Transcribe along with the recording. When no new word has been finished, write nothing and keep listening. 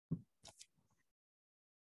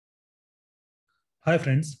Hi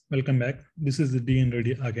friends, welcome back. This is D and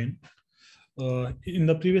Ready again. In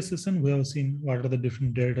the previous session, we have seen what are the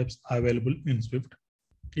different data types available in Swift.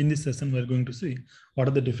 In this session, we are going to see what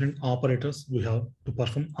are the different operators we have to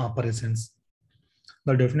perform operations.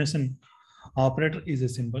 The definition: operator is a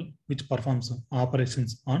symbol which performs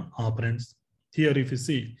operations on operands. Here, if you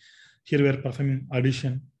see, here we are performing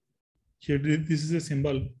addition. Here, this is a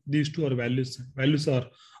symbol. These two are values. Values are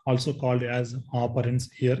also called as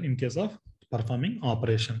operands here in case of performing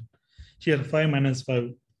operation. Here 5 minus 5,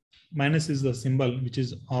 minus is the symbol which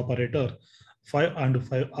is operator. 5 and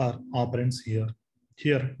 5 are operands here.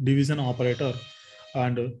 Here division operator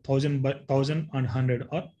and 1000 by 1000 and 100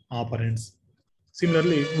 are operands.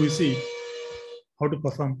 Similarly, we see how to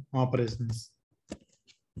perform operations.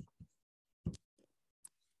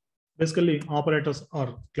 Basically, operators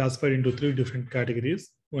are classified into three different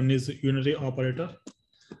categories. One is unary operator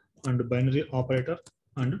and binary operator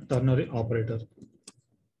and ternary operator.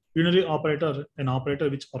 Unary operator, an operator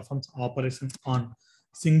which performs operations on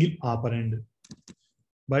single operand.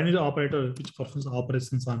 Binary operator which performs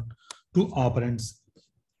operations on two operands.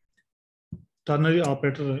 Ternary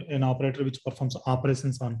operator, an operator which performs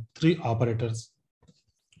operations on three operators.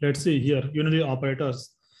 Let's see here, unary operators.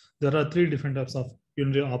 There are three different types of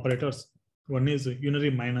unary operators. One is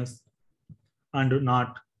unary minus and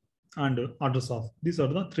not and orders of. These are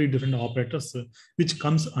the three different operators which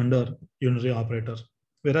comes under unary operator.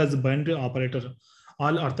 Whereas binary operator,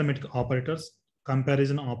 all arithmetic operators,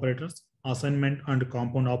 comparison operators, assignment and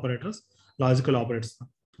compound operators, logical operators.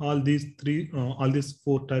 All these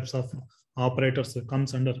four types of operators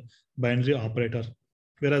comes under binary operator.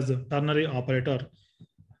 Whereas the ternary operator,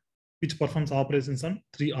 which performs operations on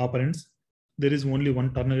three operands, there is only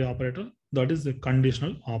one ternary operator, that is the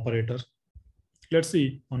conditional operator. Let's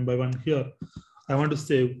see one by one. Here, I want to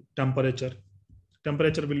save temperature.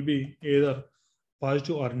 Temperature will be either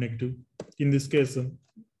positive or negative. In this case,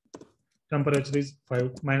 temperature is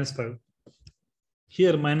 5 minus 5.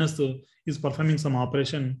 Here, minus is performing some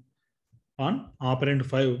operation on operand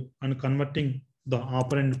 5 and converting the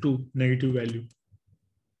operand to negative value.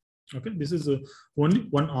 Okay, this is only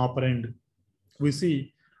one operand. We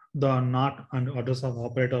see the not and orders of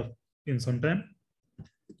operator in some time.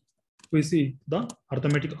 We see the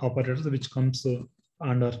arithmetic operators which comes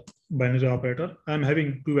under binary operator. I am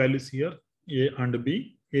having two values here, A and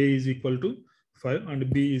B. A is equal to 5 and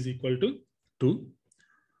B is equal to 2.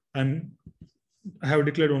 And I have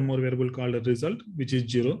declared one more variable called result, which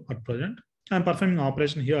is 0 at present. I am performing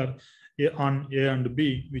operation here on A and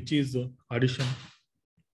B, which is addition.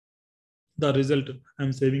 The result I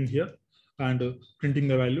am saving here and printing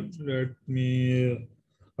the value. Let me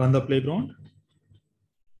run the playground.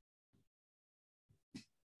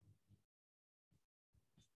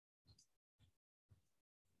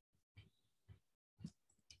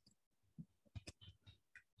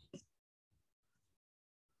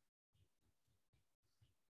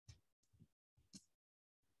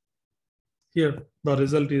 Here, the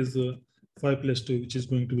result is 5 plus 2, which is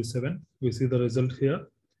going to be 7. We see the result here.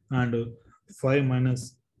 And 5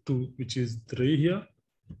 minus 2, which is 3 here.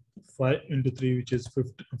 5 into 3, which is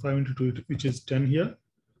 50, 5 into 2, which is 10 here.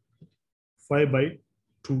 5 by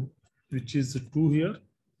 2, which is 2 here.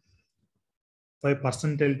 5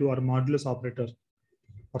 percentile to our modulus operator.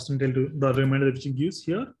 Percentile to the remainder which it gives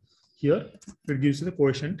here. Here, it gives you the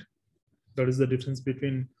quotient. That is the difference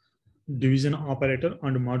between division operator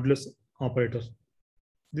and modulus operator.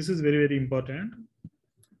 This is very, very important.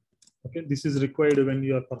 Okay, this is required when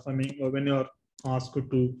you are performing or when you are asked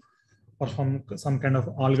to perform some kind of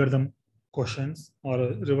algorithm questions or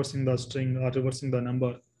reversing the string or reversing the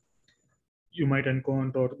number. You might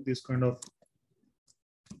encounter this kind of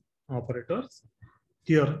operators.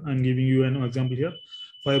 Here I'm giving you an example here.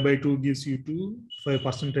 5 by 2 gives you 2, 5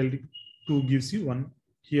 percentile 2 gives you 1.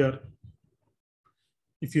 Here,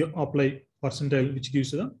 if you apply percentile, which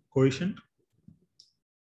gives you the quotient.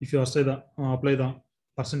 If you apply the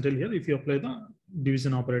percentile here, if you apply the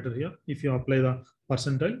division operator here, if you apply the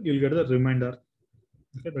percentile, you'll get the remainder.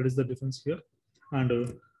 Okay, that is the difference here.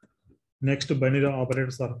 And next binary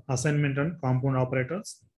operators are assignment and compound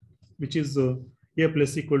operators, which is A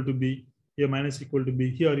plus equal to B, A minus equal to B.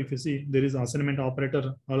 Here, if you see, there is assignment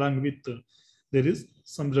operator along with there is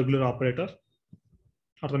some regular operator,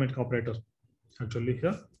 arithmetic operator actually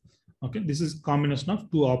here. Okay, this is combination of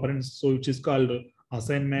two operands, so which is called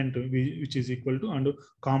assignment, which is equal to, and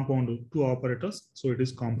compound, two operators, so it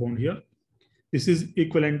is compound here. This is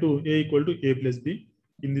equivalent to A equal to A plus B.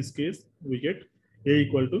 In this case, we get A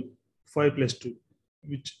equal to 5 plus 2,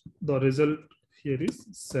 which the result here is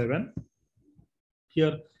 7.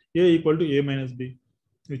 Here, A equal to A minus B,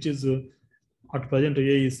 which is At present, A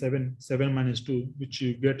is 7. 7 minus 2, which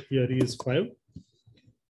you get here is 5.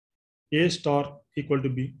 A star equal to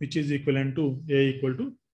B, which is equivalent to A equal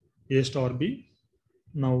to A star B.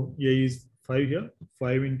 Now A is 5 here.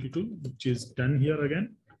 5 into 2, which is 10 here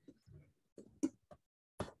again.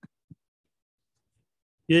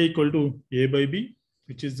 A equal to A by B,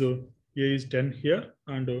 which is A is 10 here,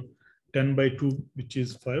 and 10 by 2, which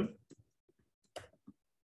is 5.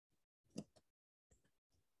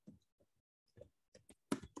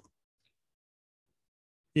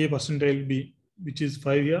 A percentile B, which is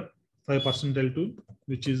 5 here, 5 percentile 2,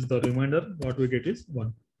 which is the remainder. What we get is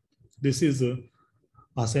 1. This is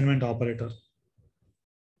assignment operator,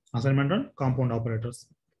 assignment on compound operators,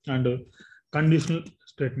 and conditional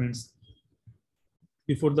statements.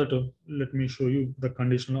 Before that, let me show you the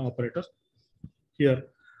conditional operator. Here,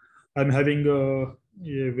 I'm having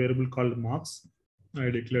a variable called marks. I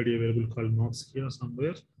declared a variable called marks here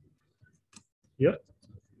somewhere. Here.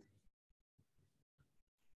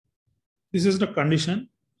 This is the condition.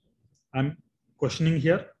 I'm questioning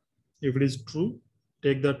here. If it is true,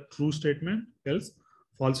 take the true statement, else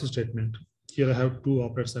false statement. Here I have two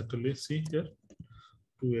operators actually. See here,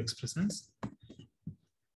 two expressions.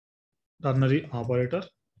 Ternary operator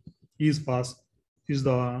is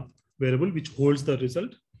the variable which holds the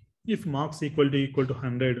result. If marks equal to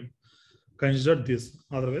 100, consider this.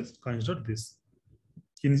 Otherwise, consider this.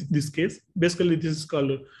 In this case, basically this is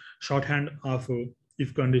called shorthand of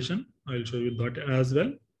if condition. I'll show you that as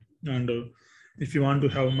well. And if you want to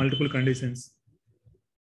have multiple conditions,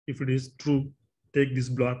 if it is true, take this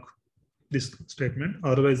block, this statement.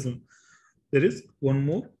 Otherwise, there is one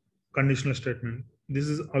more conditional statement. This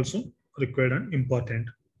is also required and important.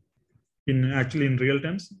 In real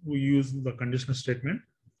times, we use the conditional statement.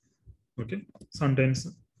 Okay, sometimes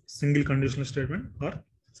single conditional statement or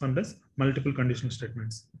sometimes multiple conditional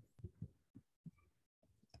statements.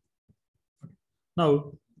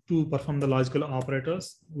 Now, to perform the logical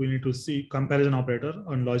operators, we need to see comparison operator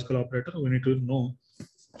and logical operator. We need to know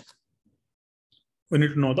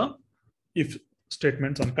the if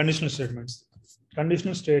statements and conditional statements.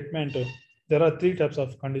 Conditional statement, there are three types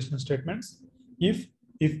of conditional statements: if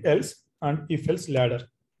else, and if else ladder.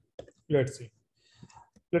 Let's see.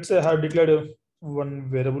 Let's say I have declared one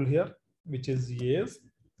variable here, which is A,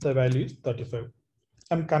 the value is 35.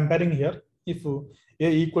 I'm comparing here. If A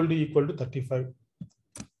equal to 35,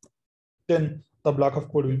 then the block of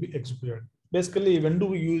code will be executed. Basically, when do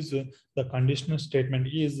we use the conditional statement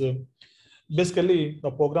is basically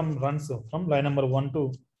the program runs from line number 1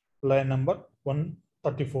 to line number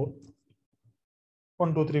 134.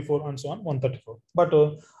 1, 2, 3, 4, and so on, 134. But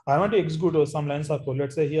I want to execute some lines of code.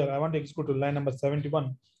 Let's say here, I want to execute line number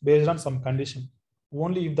 71 based on some condition.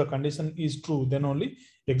 Only if the condition is true, then only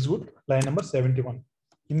execute line number 71.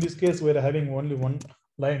 In this case, we're having only one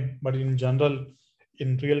line, but in general,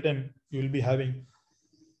 in real time, you will be having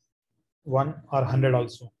 1 or 100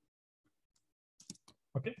 also.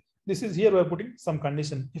 Okay. This is here we're putting some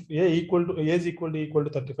condition. If A is equal to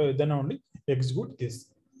 35, then only execute this.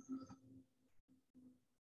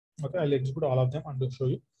 Okay, I'll execute all of them and show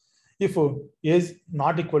you. If A is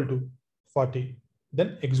not equal to 40,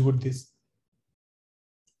 then execute this.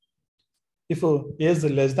 If A is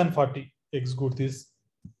less than 40, execute this.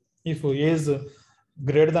 If A is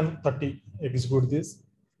greater than 30, execute this.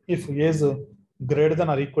 If A is greater than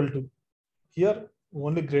or equal to, here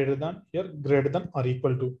only greater than, here greater than or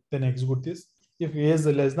equal to, then execute this. If A is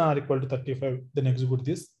less than or equal to 35, then execute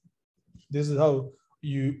this. This is how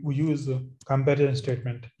we use comparison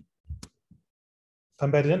statement.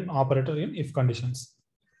 Comparison operator in if conditions.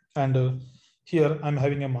 And here I'm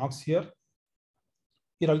having a marks here.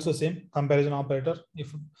 Here also same comparison operator.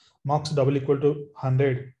 If marks double equal to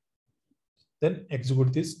 100, then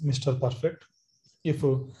execute this Mr. Perfect. If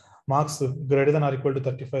marks greater than or equal to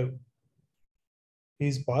 35,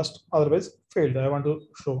 is passed, otherwise failed. I want to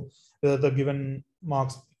show whether the given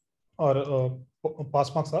marks or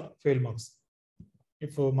pass marks or fail marks.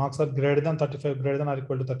 If marks are greater than 35, greater than or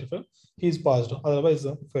equal to 35, he is passed, otherwise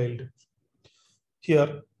failed.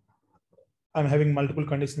 Here, I'm having multiple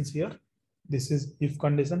conditions here. This is if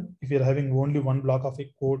condition. If you're having only one block of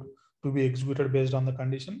a code to be executed based on the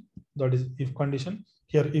condition, that is if condition.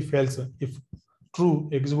 Here, if else, if true,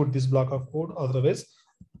 execute this block of code, otherwise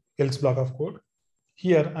else block of code.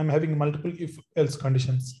 Here, I'm having multiple if else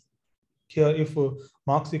conditions. Here, if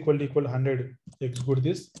marks equal to 100, execute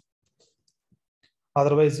this.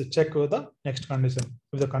 Otherwise, check the next condition.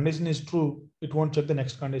 If the condition is true, it won't check the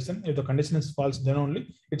next condition. If the condition is false, then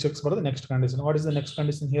only it checks for the next condition. What is the next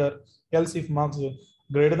condition here? Else if marks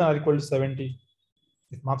greater than or equal to 70.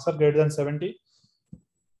 If marks are greater than 70,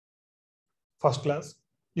 first class.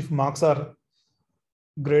 If marks are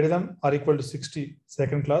greater than or equal to 60,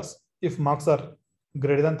 second class. If marks are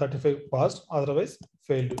greater than 35, passed, otherwise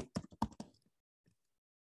failed.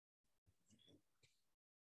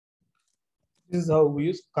 This is how we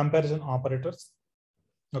use comparison operators.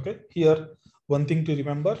 Okay, here one thing to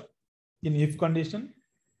remember, in if condition,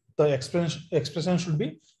 the expression should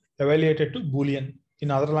be evaluated to Boolean.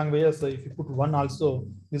 In other languages, if you put one also,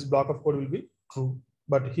 this block of code will be true.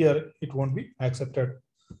 But here it won't be accepted.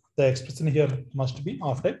 The expression here must be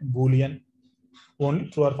of type Boolean. Only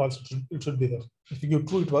true or false it should be there. If you give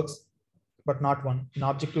true, it works, but not one. In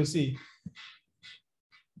Objective-C,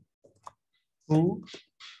 true,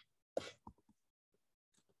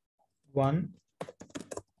 one,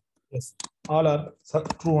 yes, all are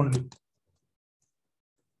true only.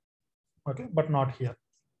 Okay, but not here.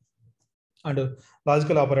 And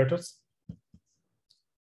logical operators.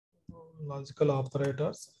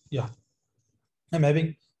 Yeah, I'm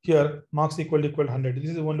having here marks equal to 100. This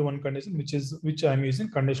is only one condition, which I'm using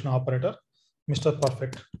conditional operator, Mr.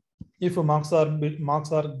 Perfect. If marks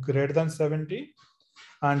are greater than 70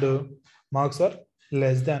 and marks are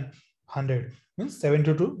less than 100, means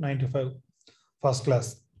 70 to 95, first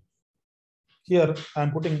class. Here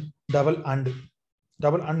I'm putting double and.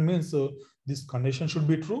 Double and means this condition should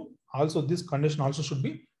be true. Also, this condition also should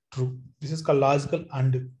be true. This is called logical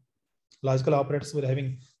and. Logical operators, we're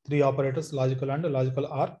having three operators: logical and, logical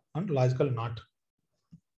or, and logical not.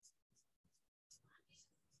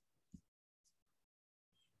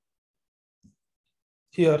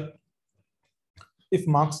 Here, if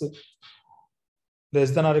marks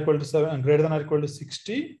less than or equal to 7 and greater than or equal to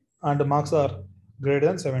 60 and marks are greater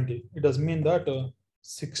than 70, it does mean that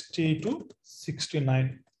 60 to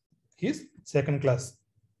 69 is second class.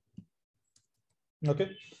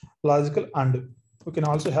 Okay, logical and. We can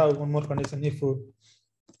also have one more condition: if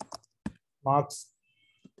marks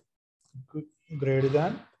greater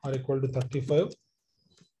than or equal to 35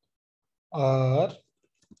 or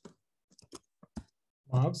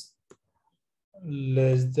marks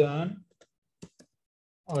less than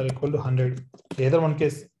or equal to 100. Either one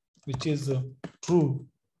case which is true,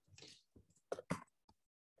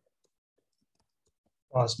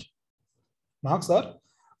 passed. Marks are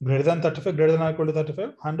greater than 35, greater than or equal to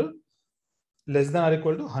 35, and less than or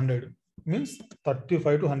equal to 100, means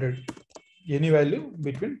 35 to 100. Any value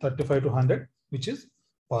between 35 to 100, which is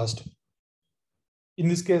passed. In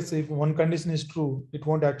this case, if one condition is true, it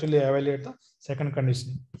won't actually evaluate the second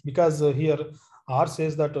condition, because here R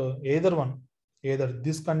says that either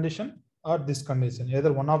this condition or this condition,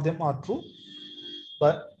 either one of them are true,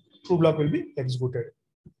 the true block will be executed.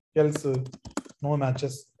 Else, no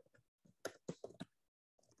matches.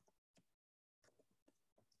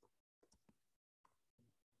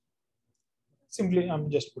 Simply, I'm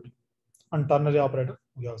just putting. And ternary operator,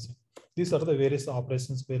 we have seen. These are the various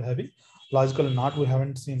operations we're having. Logical not, we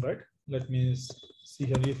haven't seen, right? Let me see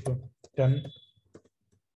here. If 10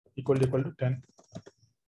 equal to 10.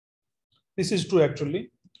 This is true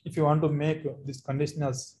actually. If you want to make this condition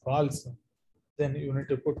as false, then you need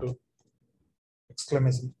to put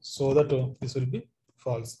exclamation so that this will be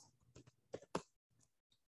false.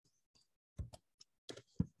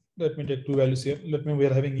 Let me take two values here. We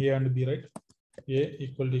are having A and B, right? A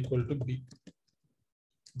equal to B.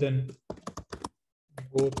 Then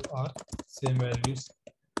both are same values,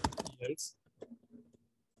 else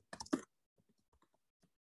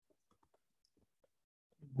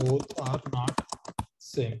both are not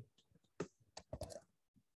same.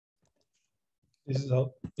 This is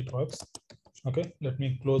how it works. Okay, let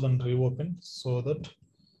me close and reopen so that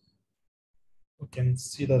you can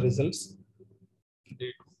see the results.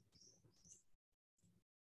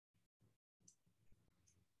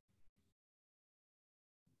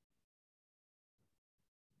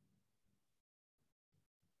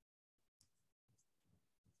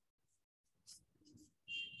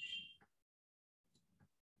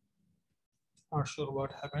 Not sure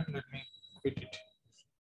what happened. Let me quit it.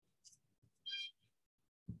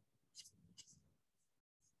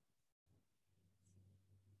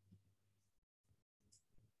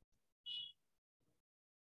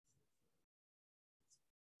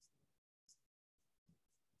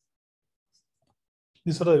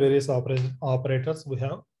 These are the various operators we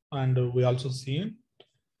have, and we also see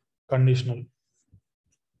conditional.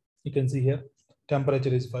 You can see here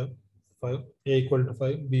temperature is 5, A equal to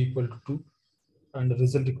 5, B equal to 2, and the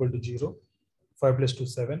result equal to 0. 5 plus 2,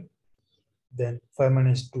 7. Then 5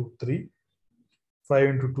 minus 2, 3. 5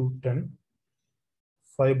 into 2, 10.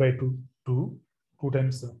 5 by 2, 2. 2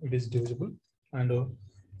 times it is divisible. And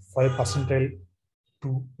 5 percentile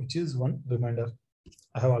 2, which is 1 remainder.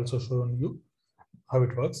 I have also shown you how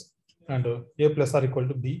it works. And a plus r equal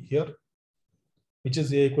to b here, which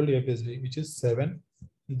is a equal to a plus b, which is 7,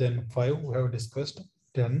 then 5, we have discussed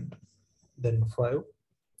 10, then 5,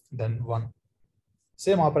 then 1.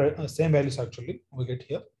 Same operator, same values actually we get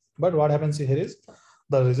here. But what happens here is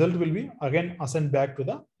the result will be again assigned back to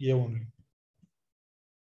the a only.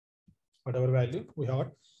 Whatever value we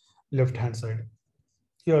have left hand side.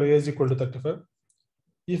 Here a is equal to 35.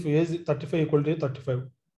 If a is 35 equal to 35,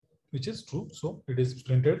 which is true, so it is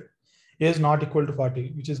printed. A is not equal to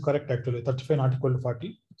 40, which is correct actually. 35 not equal to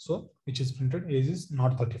 40, so which is printed. A is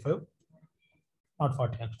not 35, not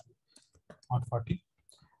 40 actually, not 40.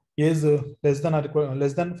 A is less than or equal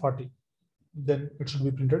less than 40, then it should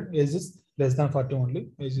be printed. Age is less than 40 only.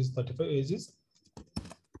 Age is 35. Age is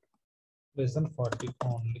less than 40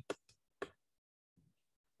 only.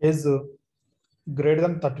 Age greater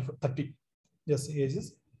than 30. Yes, age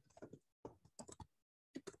is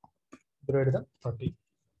greater than 30.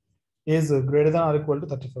 Age greater than or equal to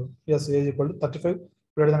 35. Yes, age equal to 35,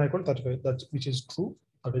 greater than or equal to 35. That which is true.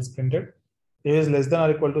 That is printed. Age less than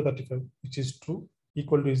or equal to 35, which is true.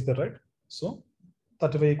 Equal to is the right. So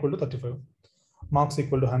 35 equal to 35. Marks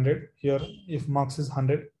equal to 100. Here, if marks is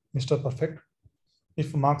 100, Mr. Perfect.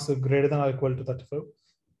 If marks are greater than or equal to 35,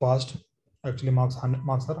 passed. Actually, marks are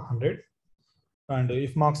 100. And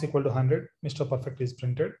if marks equal to 100, Mr. Perfect is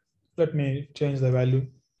printed. Let me change the value.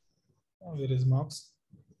 Where is marks?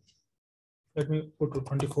 Let me put to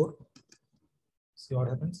 24. See what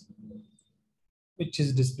happens. Which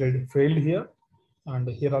is displayed failed here, and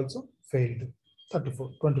here also failed.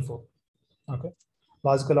 34, 24. Okay.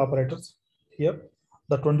 Logical operators. Here,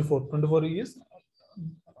 the 24 is,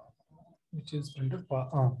 which is printed.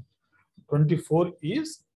 24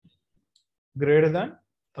 is greater than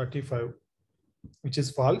 35, which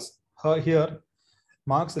is false. Here,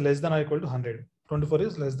 marks less than or equal to 100. 24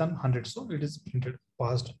 is less than 100, so it is printed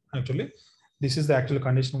passed. Actually, this is the actual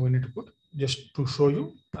condition we need to put. Just to show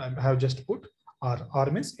you, I have just put R.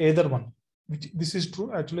 R means either one. Which this is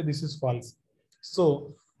true. Actually, this is false.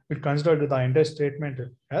 So it considered the entire statement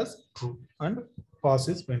as true and pass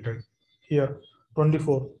is printed. Here,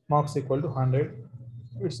 24 marks equal to 100.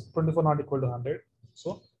 It's 24 not equal to 100.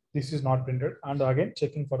 So this is not printed. And again,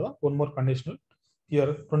 checking for the one more conditional.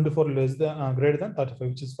 Here, 24 less than greater than 35,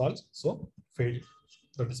 which is false. So failed.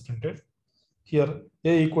 That is printed. Here,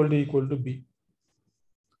 A equal to B.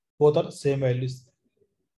 Both are same values.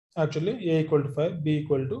 Actually, A equal to 5, B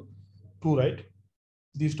equal to 2, right?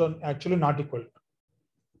 These are actually not equal.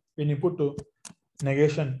 When you put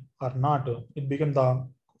negation or not, it became the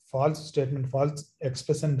false statement, false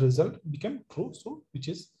expression result became true. So which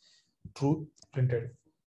is true printed.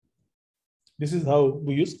 This is how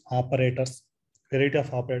we use operators. Variety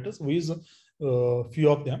of operators. We use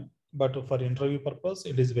few of them, but for interview purpose,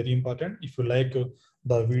 it is very important. If you like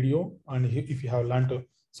the video and if you have learned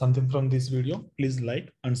something from this video, please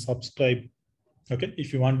like and subscribe. Okay.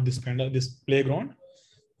 If you want this kind of this playground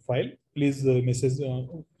file, please message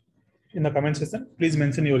in the comment section. Please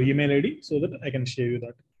mention your email ID so that I can share you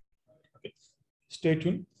that. Okay. Stay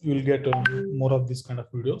tuned. You will get more of this kind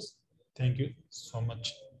of videos. Thank you so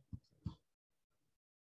much.